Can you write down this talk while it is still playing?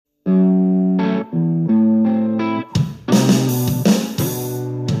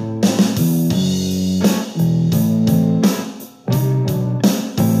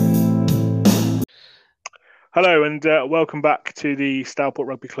Hello and welcome back to the Stourport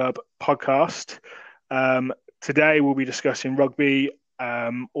Rugby Club podcast. Today we'll be discussing rugby,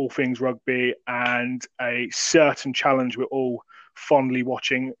 all things rugby, and a certain challenge we're all fondly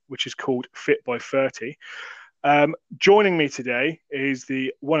watching, which is called Fit by 30. Joining me today is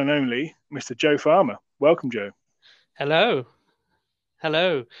the one and only Mr. Joe Farmer. Welcome, Joe. Hello.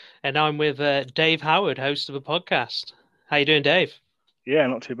 Hello. And I'm with Dave Howard, host of a podcast. How you doing, Dave? Yeah,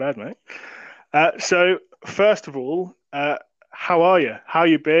 not too bad, mate. So, first of all, how are you? How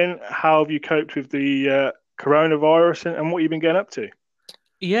you been? How have you coped with the coronavirus and what you've been getting up to?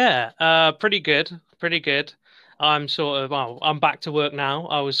 Yeah, pretty good. Pretty good. I'm back to work now.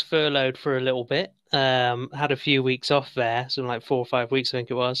 I was furloughed for a little bit. Had a few weeks off there, something like 4 or 5 weeks, I think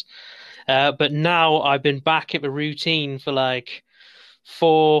it was. But now I've been back at the routine for like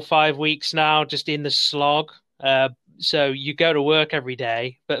 4 or 5 weeks now, just in the slog. So you go to work every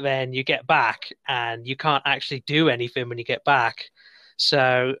day, but then you get back and you can't actually do anything when you get back.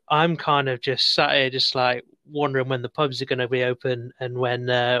 So I'm kind of just sat here, just like wondering when the pubs are going to be open and when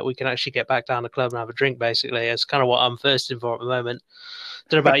we can actually get back down the club and have a drink. Basically, it's kind of what I'm thirsting for at the moment.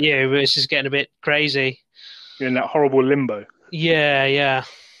 Don't know about you, but it's just getting a bit crazy. You're in that horrible limbo. Yeah.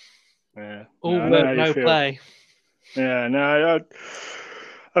 Yeah, All no, I know work, how you no feel. play. Yeah, no,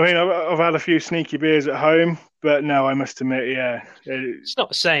 I mean, I've had a few sneaky beers at home, but no, I must admit, yeah, It's not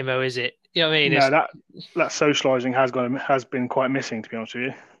the same though, is it? You know what I mean? no, It's that socialising has been quite missing, to be honest with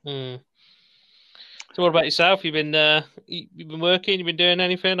you. mm. So what about yourself? You've been working. You've been doing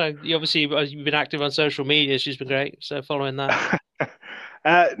anything? You obviously you've been active on social media. She's been great. So following that.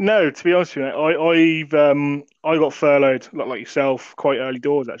 No, to be honest with you, I got furloughed like yourself quite early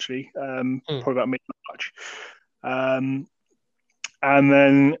doors actually, Mm. probably about mid March, and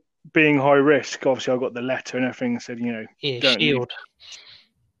then being high risk, obviously I got the letter and everything that said Yeah, don't leave. Shield.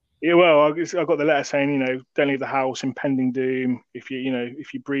 Yeah, well, I got the letter saying don't leave the house, impending doom. If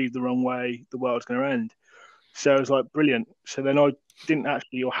you breathe the wrong way, the world's going to end. So I was like, brilliant. So then I didn't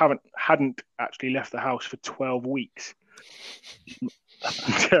actually, or hadn't actually left the house for 12 weeks.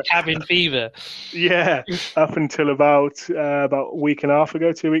 Cabin fever. Yeah, up until about a week and a half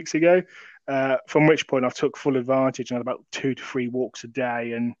ago, 2 weeks ago. From which point I took full advantage and had about 2 to 3 walks a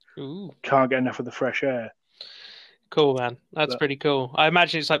day and Ooh, can't get enough of the fresh air. cool, man. That's But pretty cool. I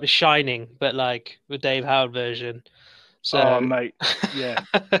imagine it's like The Shining, but like the Dave Howard version. oh, So, mate, yeah.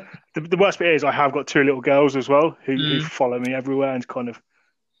 The worst bit is I have got two little girls as well who mm. follow me everywhere and kind of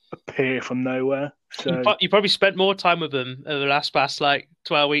appear from nowhere. So You probably spent more time with them over the past like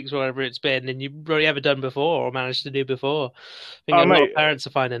 12 weeks, whatever it's been, than you've probably ever done before or managed to do before. I think oh, a lot mate, of parents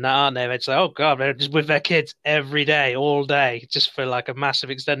are finding that, aren't they? They're just like, oh God, they're just with their kids every day, all day, just for like a massive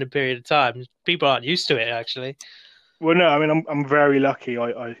extended period of time. People aren't used to it, actually. well, no, I mean I'm very lucky.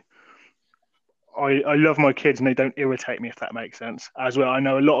 I love my kids and they don't irritate me, if that makes sense. As well, I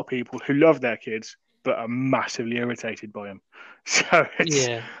know a lot of people who love their kids but are massively irritated by them. So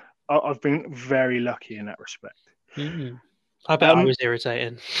Yeah. I've been very lucky in that respect. Mm. I bet I Um, was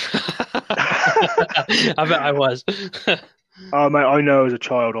irritating. I bet I was. oh mate, I know as a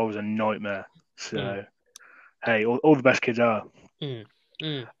child I was a nightmare. Mm, So hey, all the best kids are. mm,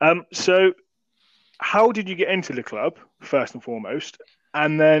 mm. So how did you get into the club first and foremost,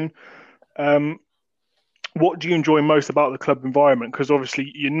 and then um, what do you enjoy most about the club environment? Because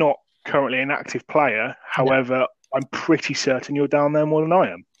obviously you're not currently an active player. No. However, I'm pretty certain you're down there more than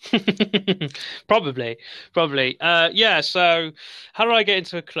I am. Probably. Yeah. So, how do I get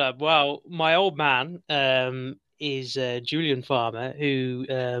into a club? Well, my old man is Julian Farmer, who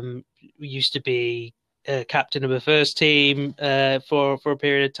used to be captain of the first team for a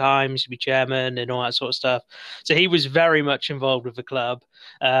period of time. Used to be chairman and all that sort of stuff. So he was very much involved with the club.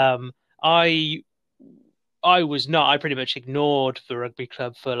 I I was not. I pretty much ignored the rugby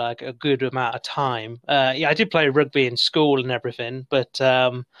club for like a good amount of time. Yeah, I did play rugby in school and everything, but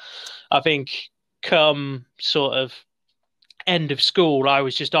I think come sort of end of school, I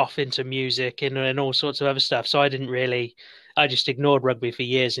was just off into music and all sorts of other stuff. So I didn't really. I just ignored rugby for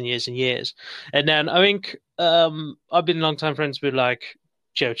years and years and years. And then I think I've been long time friends with like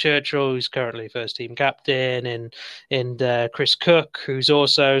Joe Churchill, who's currently first team captain, and Chris Cook, who's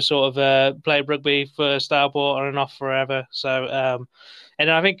also sort of played rugby for Stourport on and off forever. So, and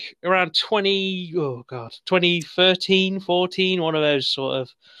I think around 2013, 14, one of those sort of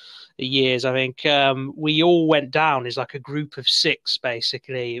years, I think we all went down as like a group of six.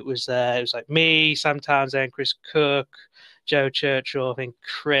 Basically, it was like me, Sam Townsend, Chris Cook, Joe Churchill, I think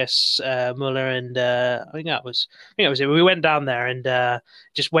Chris Muller, and I think that was it. We went down there and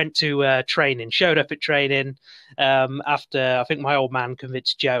just went to training. Showed up at training after I think my old man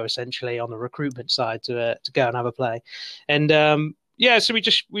convinced Joe essentially on the recruitment side to go and have a play, and so we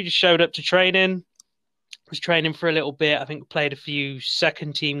just showed up to training. Was training for a little bit. I think played a few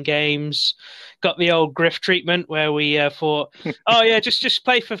second team games. Got the old Griff treatment where we thought, oh yeah, just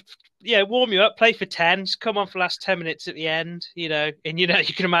play for warm you up, play for 10, come on for the last 10 minutes at the end, and you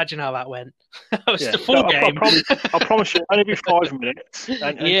can imagine how that went. That was the full game. I promise you, only be 5 minutes.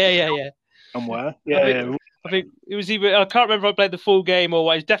 Yeah. Somewhere. I think it was either I can't remember if I played the full game or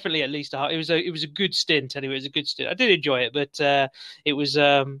what. It was definitely at least it was a good stint anyway. It was a good stint. I did enjoy it, but it was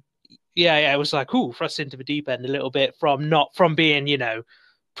it was like thrust into the deep end a little bit from being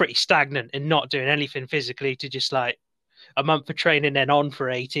pretty stagnant and not doing anything physically to just like a month of training then on for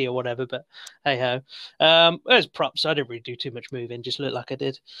 80 or whatever. But hey ho, there's props. I didn't really do too much moving, just looked like I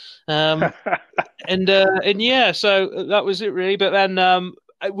did. So that was it really. But then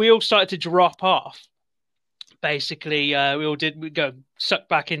we all started to drop off. Basically, we go suck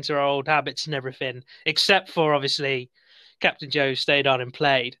back into our old habits and everything, except for obviously Captain Joe stayed on and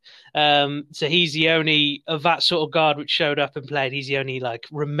played. So he's the only of that sort of guard which showed up and played. He's the only like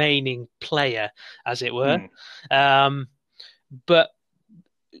remaining player, as it were. But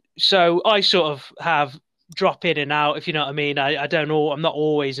so I sort of have drop in and out, if you know what I mean. I don't know. I'm not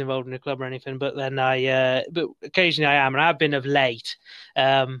always involved in a club or anything, but then but occasionally I am, and I've been of late.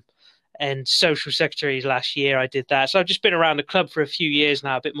 And social secretaries last year, I did that. So I've just been around the club for a few years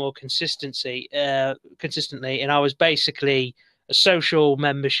now, a bit more consistently. And I was basically a social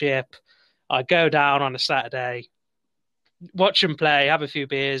membership. I go down on a Saturday, watch them play, have a few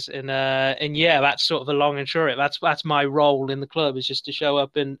beers, and that's sort of the long and short of it. That's my role in the club, is just to show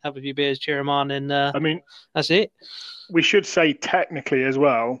up and have a few beers, cheer them on, and that's it. We should say technically as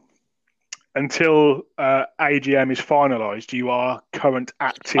well, until AGM is finalised, you are current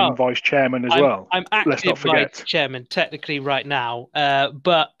acting vice chairman as well. I'm active vice chairman technically right now,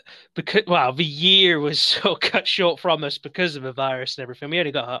 but because the year was so cut short from us because of the virus and everything. We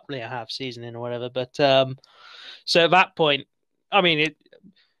only got a half season in or whatever, but so at that point, I mean, it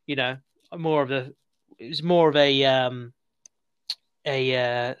was more of a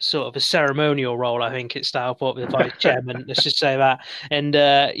sort of a ceremonial role, I think, at Stourport with the vice chairman. Let's just say that, and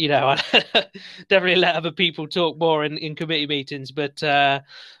I definitely let other people talk more in committee meetings. But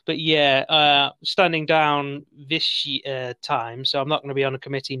standing down this time, so I'm not going to be on a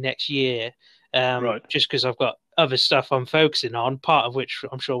committee next year, right. Just because I've got other stuff I'm focusing on. Part of which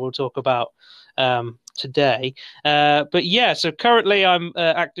I'm sure we'll talk about today. So currently I'm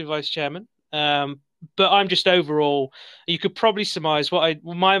active vice chairman. But I'm just overall, you could probably surmise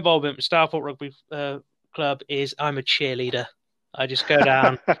my involvement with Stourport Rugby Club is I'm a cheerleader. I just go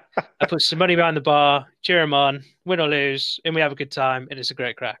down, I put some money behind the bar, cheer them on, win or lose, and we have a good time, and it's a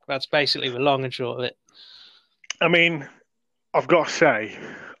great crack. That's basically the long and short of it. I mean, I've got to say,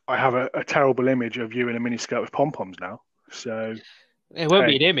 I have a terrible image of you in a miniskirt with pom-poms now. So it won't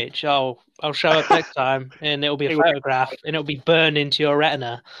be an image. I'll show up next time, and it'll be a photograph, and it'll be burned into your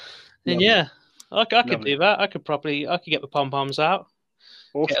retina. And I could do that. I could get the pom poms out.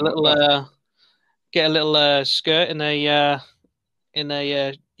 Awesome. Get a little skirt in a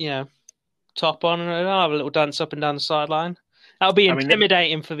top on, and I'll have a little dance up and down the sideline. That'll be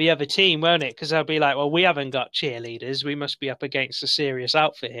intimidating for the other team, won't it? Because they'll be like, "Well, we haven't got cheerleaders. We must be up against a serious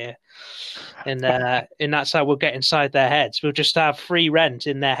outfit here," and that's how we'll get inside their heads. We'll just have free rent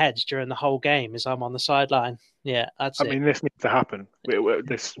in their heads during the whole game as I'm on the sideline. Yeah, that's it. I mean, this needs to happen.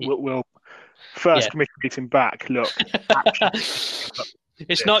 We'll. First committee meeting back. Look,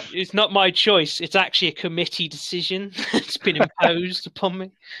 it's not my choice. It's actually a committee decision. It's been imposed upon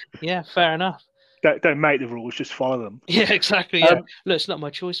me. Yeah, fair enough. Don't make the rules, just follow them. Yeah, exactly. Yeah. Look, it's not my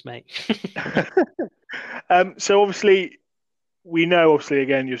choice, mate. So obviously, we know. Obviously,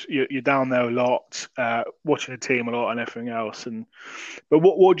 again, you're down there a lot, watching the team a lot, and everything else. But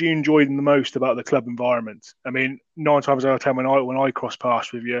what do you enjoy the most about the club environment? I mean, 9 times out of 10, when I cross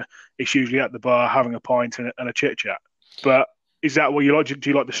paths with you, it's usually at the bar having a pint and a chit chat. But is that what you like? Do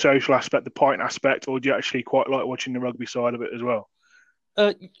you like the social aspect, the pint aspect, or do you actually quite like watching the rugby side of it as well?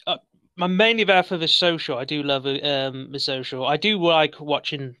 I'm mainly there for the social. I do love the social. I do like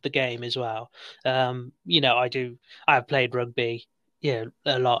watching the game as well. I do. I've played rugby, a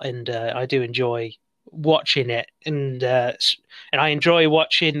lot, and I do enjoy watching it, and I enjoy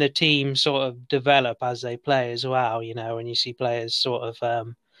watching the team sort of develop as they play as well. When you see players sort of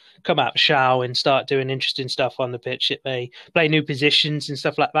come out shower and start doing interesting stuff on the pitch. They play new positions and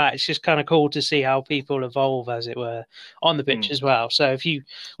stuff like that. It's just kind of cool to see how people evolve, as it were, on the pitch as well. So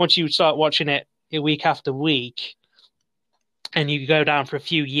once you start watching it week after week, and you go down for a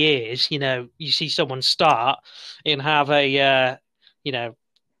few years, you see someone start and have a,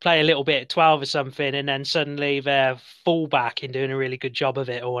 play a little bit at 12 or something, and then suddenly they're fullback and doing a really good job of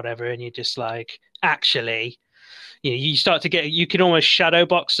it or whatever. And you're just like, actually, you start to you can almost shadow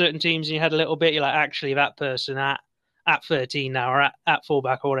box certain teams in your head a little bit. You're like, actually, that person at 13 now or at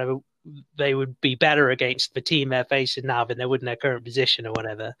fullback or whatever, they would be better against the team they're facing now than they would in their current position or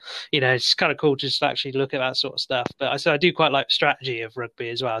whatever. It's kind of cool to just actually look at that sort of stuff. But I do quite like the strategy of rugby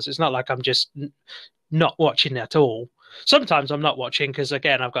as well. So it's not like I'm just not watching at all. Sometimes I'm not watching because,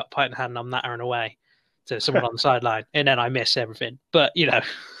 again, I've got a pint in hand and I'm nattering away to someone on the sideline, and then I miss everything. But,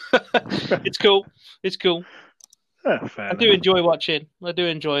 it's cool. It's cool. I do enjoy watching. I do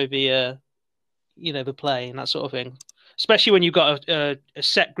enjoy the play and that sort of thing. Especially when you've got a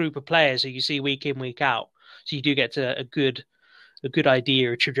set group of players who you see week in, week out. So you do get to a good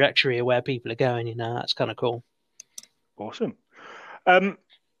idea, a trajectory of where people are going. That's kind of cool. Awesome.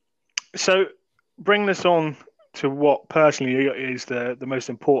 So bring this on to what personally is the most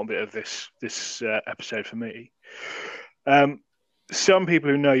important bit of this episode for me. Some people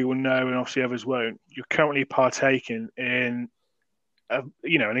who know you will know, and obviously others won't. You're currently partaking in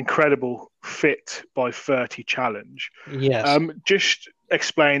an incredible Fit by 30 challenge. Yes. Just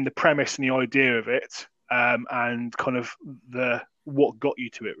explain the premise and the idea of it, and kind of what got you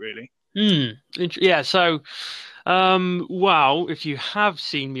to it, really. Yeah. So, wow, if you have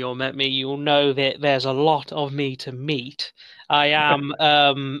seen me or met me, you'll know that there's a lot of me to meet. I am,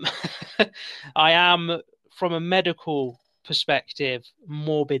 I am, from a medical perspective,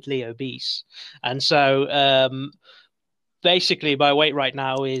 morbidly obese, and so basically my weight right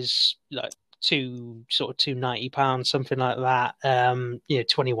now is like 290 pounds, something like that.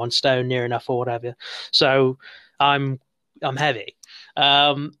 21 stone, near enough, or whatever. So I'm heavy,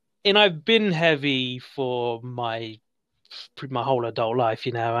 and I've been heavy for my whole adult life,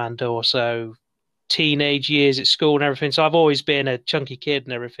 and also teenage years at school and everything. So I've always been a chunky kid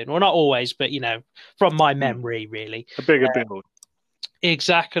and everything. Well, not always, but from my memory, really. A bigger build.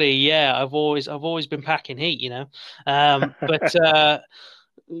 Exactly. Yeah, I've always been packing heat, but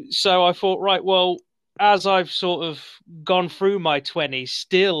so I thought, right, well, as I've sort of gone through my 20s,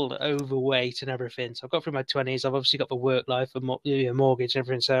 still overweight and everything. So I've got through my 20s. I've obviously got the work life, a mortgage and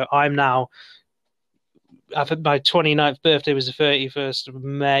everything. So I'm now, I think my 29th birthday was the 31st of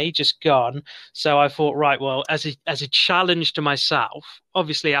May, just gone. So I thought, right, well, as a challenge to myself,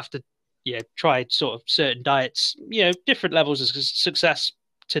 obviously after tried sort of certain diets, different levels of success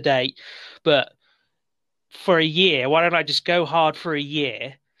to date, but for a year, why don't I just go hard for a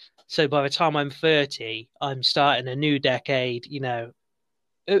year? So by the time I'm 30, I'm starting a new decade,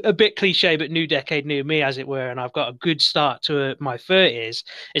 a bit cliche, but new decade, new me, as it were. And I've got a good start to my 30s,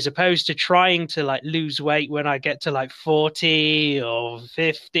 as opposed to trying to like lose weight when I get to like 40 or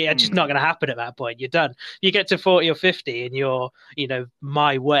 50. It's just not going to happen at that point. You're done. You get to 40 or 50 and you're,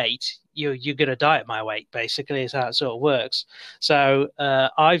 my weight, you're going to die at my weight, basically, is how it sort of works. So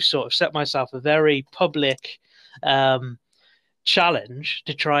I've sort of set myself a very public challenge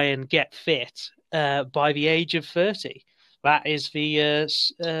to try and get fit by the age of 30. That is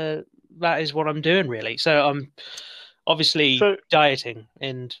that is what I'm doing, really. So I'm obviously dieting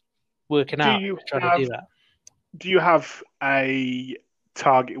and working out, trying to do that. Do you have a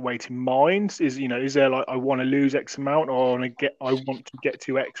target weight in mind? Is there like, I want to lose X amount, or I want to get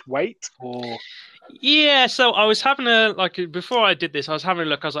to X weight, or? Yeah, so I was having before I did this, I was having a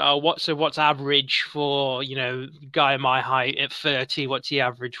look. I was like, oh, what's average for, guy my height at 30? What's the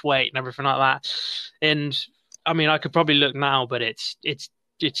average weight and everything like that? And I mean, I could probably look now, but it's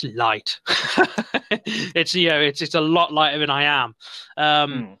light. it's a lot lighter than I am.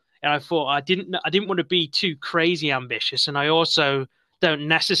 And I thought I didn't want to be too crazy ambitious, and I also don't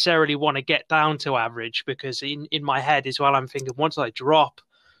necessarily want to get down to average, because in my head as well, I'm thinking once I drop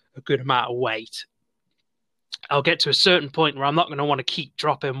a good amount of weight, I'll get to a certain point where I'm not going to want to keep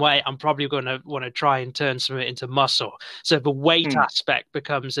dropping weight. I'm probably going to want to try and turn some of it into muscle. So the weight aspect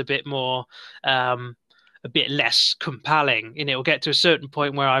becomes a bit more, a bit less compelling, and it will get to a certain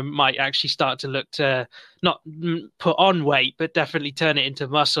point where I might actually start to look to not put on weight, but definitely turn it into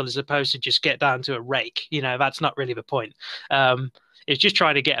muscle, as opposed to just get down to a rake. That's not really the point. It's just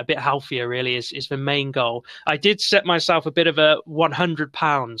trying to get a bit healthier, really, is the main goal. I did set myself a bit of a 100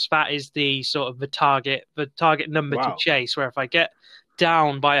 pounds. That is the sort of the target number to chase, where if I get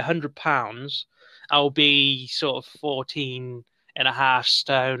down by 100 pounds, I'll be sort of 14 and a half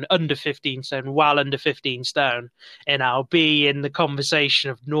stone, under 15 stone, well under 15 stone, and I'll be in the conversation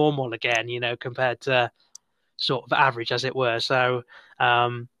of normal again, compared to sort of average, as it were. So,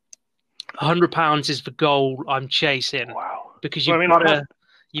 £100 is the goal I'm chasing. Wow. Because Well, you've I mean, got to.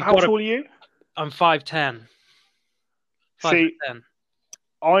 how tall are you? I'm 5'10". See,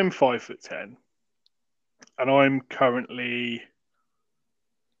 I'm 5'10", and I'm currently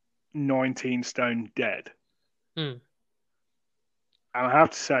 19 stone dead. Hmm. And I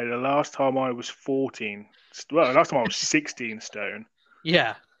have to say, the last time I was 16 stone,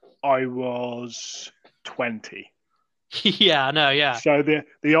 Yeah. I was 20. Yeah, I know, yeah. So the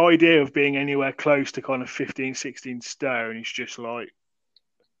idea of being anywhere close to kind of 15, 16 stone is just like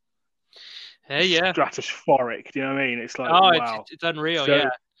stratospheric. Do you know what I mean? It's like, wow. It's unreal, so, yeah.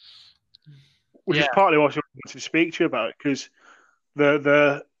 Which is partly what I wanted to speak to you about, because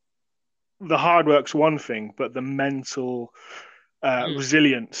the hard work's one thing, but the mental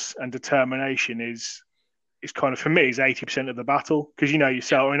resilience and determination is kind of, for me, is 80% of the battle. Because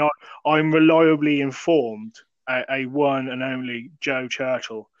yourself, I mean, I'm reliably informed. A one and only Joe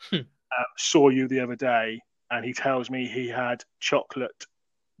Churchill saw you the other day, and he tells me he had chocolate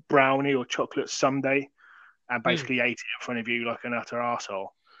brownie or chocolate sundae and basically ate it in front of you like an utter arsehole.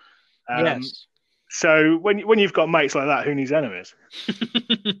 Yes. So when you've got mates like that, who needs enemies?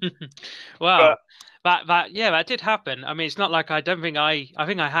 Well, that did happen. I mean, it's not like I think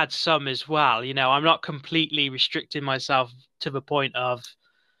I had some as well. I'm not completely restricting myself to the point of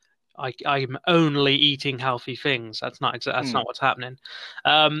I'm only eating healthy things. That's not what's happening.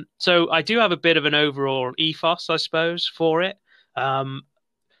 So I do have a bit of an overall ethos, I suppose, for it.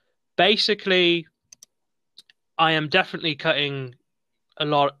 Basically, I am definitely cutting a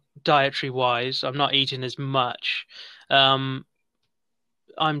lot dietary wise. I'm not eating as much. I'm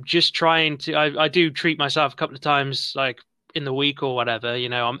just trying to. I do treat myself a couple of times, like in the week or whatever.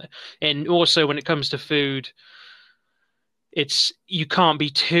 And also when it comes to food, you can't be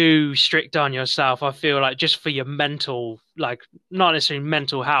too strict on yourself. I feel like just for your mental, like not necessarily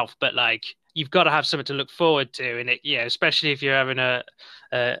mental health, but like you've got to have something to look forward to. And especially if you're having a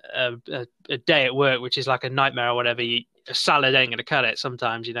day at work, which is like a nightmare or whatever, a salad ain't going to cut it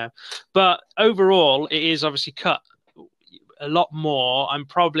sometimes, But overall, it is obviously cut a lot more. I'm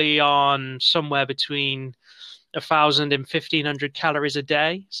probably on somewhere between 1,000 and 1,500 calories a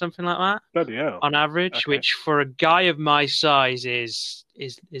day, something like that. Bloody hell. On average, okay. Which for a guy of my size is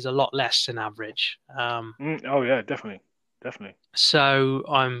a lot less than average. Oh yeah, definitely. So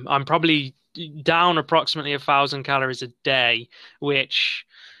I'm probably down approximately 1,000 calories a day, which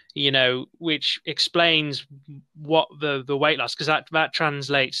explains what the weight loss, because that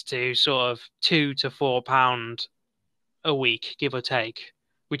translates to sort of 2 to 4 pound a week, give or take,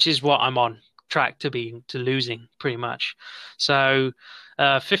 which is what I'm on track to losing pretty much. So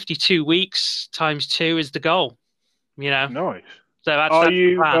 52 weeks times 2 is the goal. Nice. So that's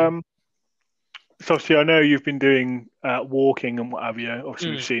the plan. So obviously I know you've been doing walking and what have you. Obviously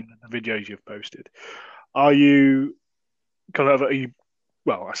we've seen the videos you've posted. Are you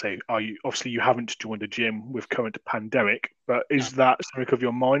obviously you haven't joined a gym with current pandemic, but is that something of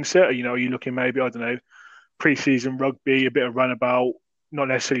your mindset? Are you looking maybe, I don't know, pre-season rugby, a bit of runabout, not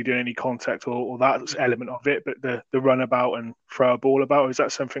necessarily doing any contact or that element of it, but the runabout and throw a ball about? Is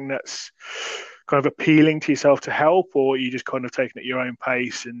that something that's kind of appealing to yourself to help, or are you just kind of taking it at your own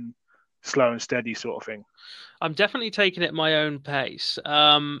pace and slow and steady sort of thing? I'm definitely taking it at my own pace.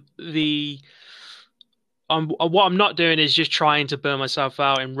 What I'm not doing is just trying to burn myself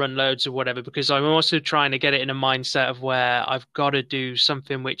out and run loads or whatever, because I'm also trying to get it in a mindset of where I've got to do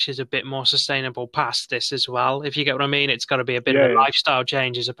something which is a bit more sustainable past this as well. If you get what I mean, it's got to be a bit of a lifestyle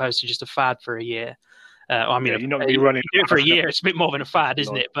change as opposed to just a fad for a year. You're not going to be running it for a year. It's a bit more than a fad,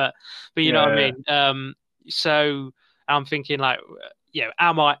 isn't it? But you know what I mean. So I'm thinking like,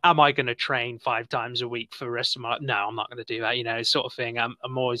 am I going to train 5 times a week for the rest of my life? No, I'm not going to do that. Sort of thing. I'm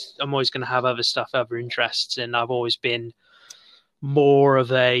always going to have other stuff, other interests, and I've always been more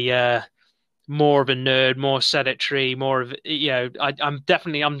of a nerd, more sedentary, more of I'm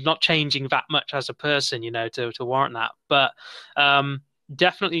not changing that much as a person, to warrant that, but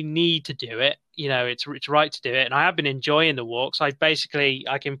definitely need to do it. It's right to do it, and I have been enjoying the walks. I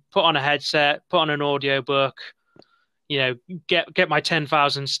can put on a headset, put on an audio book. Get my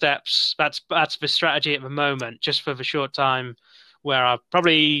 10,000 steps. That's the strategy at the moment, just for the short time where I'm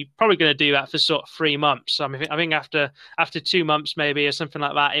probably going to do that for sort of 3 months. I think after 2 months maybe or something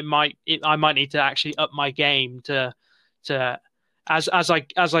like that, I might need to actually up my game to as I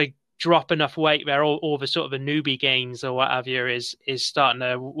drop enough weight where all the sort of the newbie gains or what have you is starting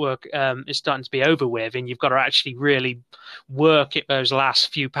to work, is starting to be over with, and you've got to actually really work at those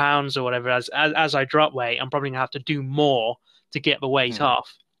last few pounds or whatever. As I drop weight, I'm probably gonna have to do more to get the weight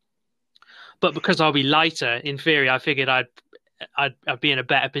off. But because I'll be lighter, in theory, I figured I'd be in a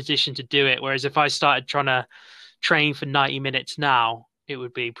better position to do it. Whereas if I started trying to train for 90 minutes now, it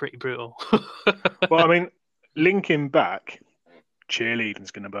would be pretty brutal. Well, I mean, linking back,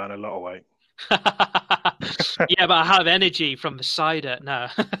 cheerleading's going to burn a lot of weight. Yeah, but I have energy from the cider. No.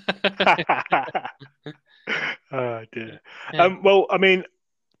 Oh, dear. Yeah. Well, I mean,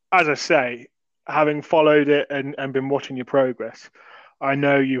 as I say, having followed it and been watching your progress, I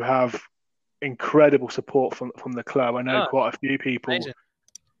know you have incredible support from the club. I know quite a few people. Amazing.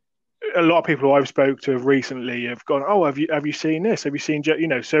 A lot of people who I've spoke to recently have gone, "Oh, have you seen this? Have you seen?" You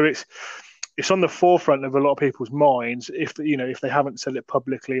know, so it's on the forefront of a lot of people's minds. If they haven't said it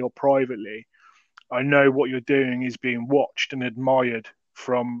publicly or privately, I know what you're doing is being watched and admired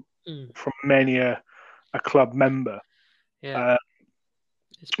from many a club member. Yeah,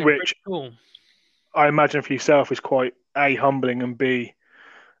 it's been which cool. I imagine for yourself is quite A, humbling, and B,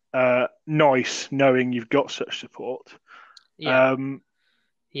 nice knowing you've got such support. Yeah.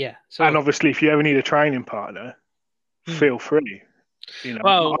 Yeah. So, and obviously, if you ever need a training partner, feel free. You know.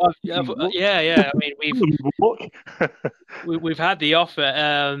 Well, yeah. I mean, we've had the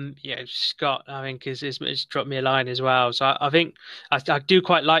offer. Scott, I think, has dropped me a line as well. So I think I do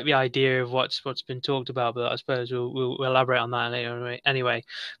quite like the idea of what's been talked about, but I suppose we'll elaborate on that later anyway.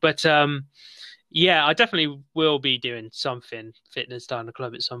 But yeah, I definitely will be doing something fitness down the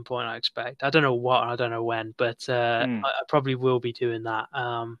club at some point. I expect. I don't know what, I don't know when, but I probably will be doing that.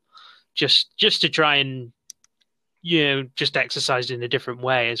 Just to try and just exercise in a different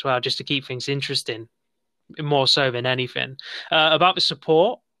way as well, just to keep things interesting, more so than anything. About the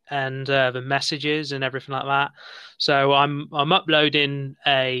support and the messages and everything like that. So I'm uploading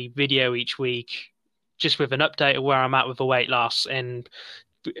a video each week, just with an update of where I'm at with the weight loss, and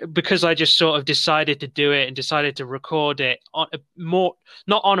because I just sort of decided to do it and decided to record it not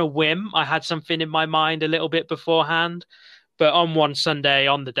on a whim. I had something in my mind a little bit beforehand, but on one Sunday,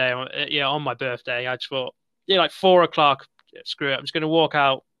 on the day, on my birthday, I just thought, like 4:00, screw it, I'm just going to walk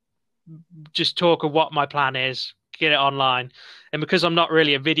out, just talk of what my plan is, get it online. And because I'm not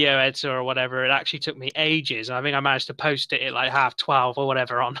really a video editor or whatever, it actually took me ages. I think I managed to post it at like 12:30 or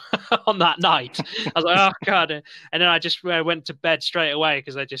whatever on on that night. I was like, oh God. And then I just went to bed straight away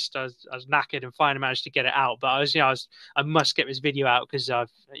because I was knackered, and finally managed to get it out. But I must get this video out because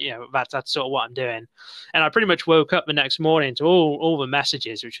that's sort of what I'm doing. And I pretty much woke up the next morning to all the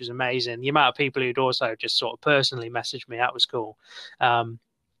messages, which was amazing. The amount of people who'd also just sort of personally messaged me, that was cool.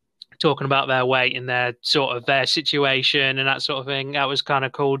 Talking about their weight and their situation and that sort of thing. That was kind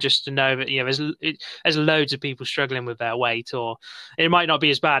of cool, just to know that there's loads of people struggling with their weight, or it might not be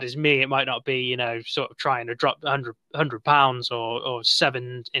as bad as me. It might not be sort of trying to drop 100 pounds or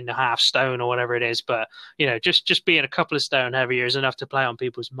 7.5 stone or whatever it is, but just being a couple of stone heavier is enough to play on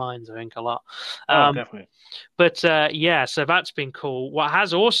people's minds, I think, a lot. Definitely. But so that's been cool. What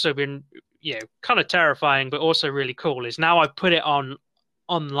has also been kind of terrifying but also really cool is now I've put it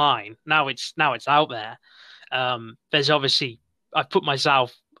online. Now it's out there. There's obviously, I've put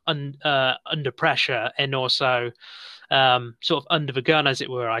myself under pressure, and also sort of under the gun, as it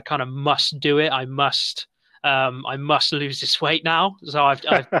were. I kind of must do it. I must lose this weight now. So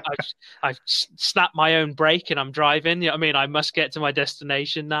I've snapped my own brake and I'm driving. I mean, I must get to my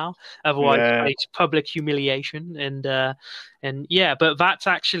destination now. Otherwise, it's public humiliation. But that's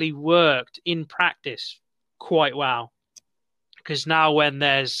actually worked in practice quite well. Because now when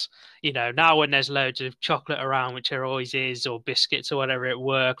there's loads of chocolate around, which there always is, or biscuits or whatever at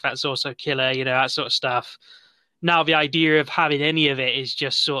work, that's also killer, that sort of stuff. Now the idea of having any of it is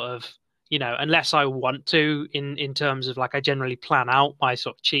just sort of, unless I want to, in terms of like I generally plan out my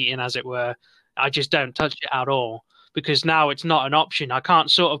sort of cheating, as it were, I just don't touch it at all. Because now it's not an option. I can't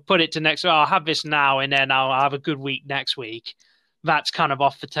sort of put it to next, I'll have this now and then I'll have a good week next week. That's kind of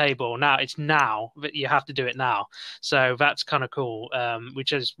off the table. Now it's now, but you have to do it now. So that's kind of cool, which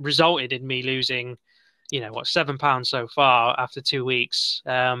has resulted in me losing, 7 pounds so far after 2 weeks.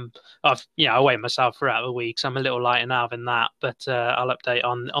 I weigh myself throughout the weeks. I'm a little lighter now than that, but I'll update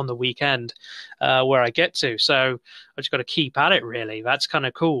on the weekend where I get to. So I just got to keep at it, really. That's kind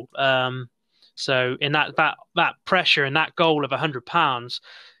of cool. So in that pressure and that goal of 100 pounds,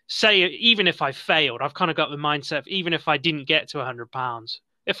 say, even if I failed, I've kind of got the mindset, even if I didn't get to 100 pounds,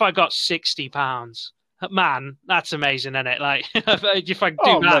 if I got 60 pounds, man, that's amazing, isn't it? Like, if I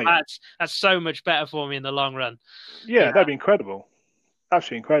do that's so much better for me in the long run. Yeah, that'd be incredible.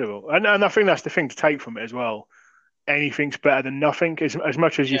 absolutely incredible. And I think that's the thing to take from it as well. Anything's better than nothing. As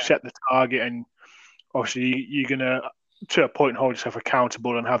much as you've Yeah. set the target, and obviously you're gonna to a point hold yourself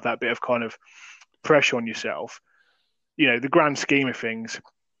accountable and have that bit of kind of pressure on yourself. The grand scheme of things,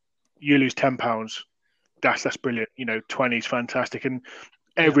 you lose £10. That's brilliant. 20 is fantastic, and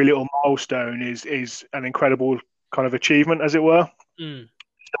Yeah. every little milestone is an incredible kind of achievement, as it were. Mm.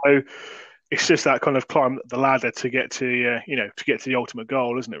 So it's just that kind of climb the ladder to get to to get to the ultimate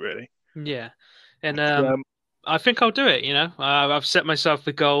goal, isn't it? Really. Yeah. And Um, I think I'll do it. I've set myself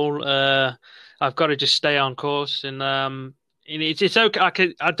the goal. I've got to just stay on course, and it's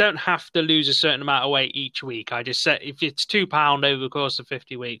okay. I don't have to lose a certain amount of weight each week. I just set if it's £2 over the course of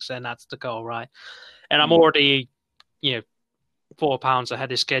 50 weeks, then that's the goal, right? And I'm already, you know, £4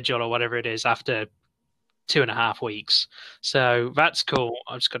 ahead of schedule or whatever it is after 2.5 weeks. So that's cool.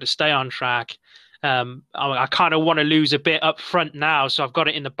 I've just got to stay on track. I kind of want to lose a bit up front now, so I've got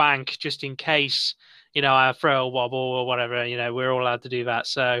it in the bank just in case, I throw a wobble or whatever. We're all allowed to do that.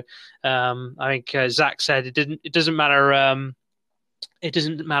 So I think Zach said it doesn't matter. It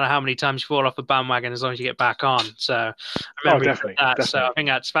doesn't matter how many times you fall off the bandwagon as long as you get back on. So I remember definitely, that. definitely. So I think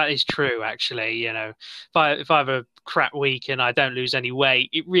that is true. Actually, if I have a crap week and I don't lose any weight,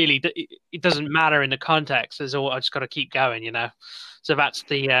 it doesn't matter in the context. I just got to keep going. So that's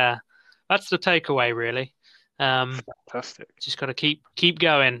the takeaway really. Fantastic. Just got to keep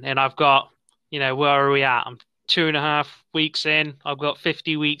going, and I've got where are we at? I'm 2.5 weeks in. I've got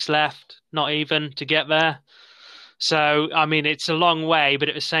 50 weeks left, not even to get there. So, I mean, it's a long way, but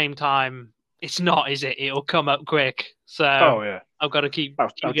at the same time, it's not, is it? It'll come up quick. So, Yeah, I've got to keep I'll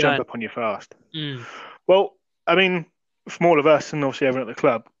going. jump up on you fast. Mm. Well, I mean, from all of us and obviously everyone at the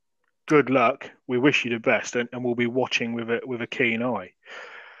club, good luck. We wish you the best, and we'll be watching with a keen eye.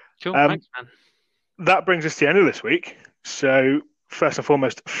 Cool, thanks, man. That brings us to the end of this week. So, first and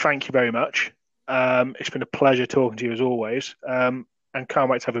foremost, thank you very much. It's been a pleasure talking to you as always, and can't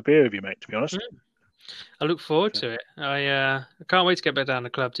wait to have a beer with you, mate. To be honest. I look forward to it. I can't wait to get back down to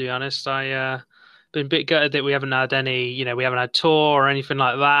the club. To be honest, I been a bit gutted that we haven't had any. We haven't had tour or anything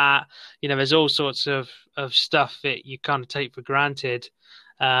like that. There's all sorts of stuff that you kind of take for granted.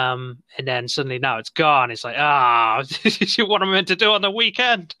 And then suddenly now it's gone. It's like, this is what I'm meant to do on the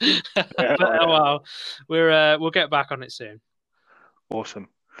weekend. Well, we'll get back on it soon. Awesome.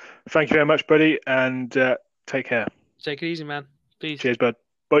 Thank you very much, buddy, and take care. Take it easy, man. Peace. Cheers, bud.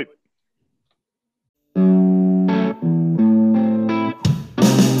 Bye.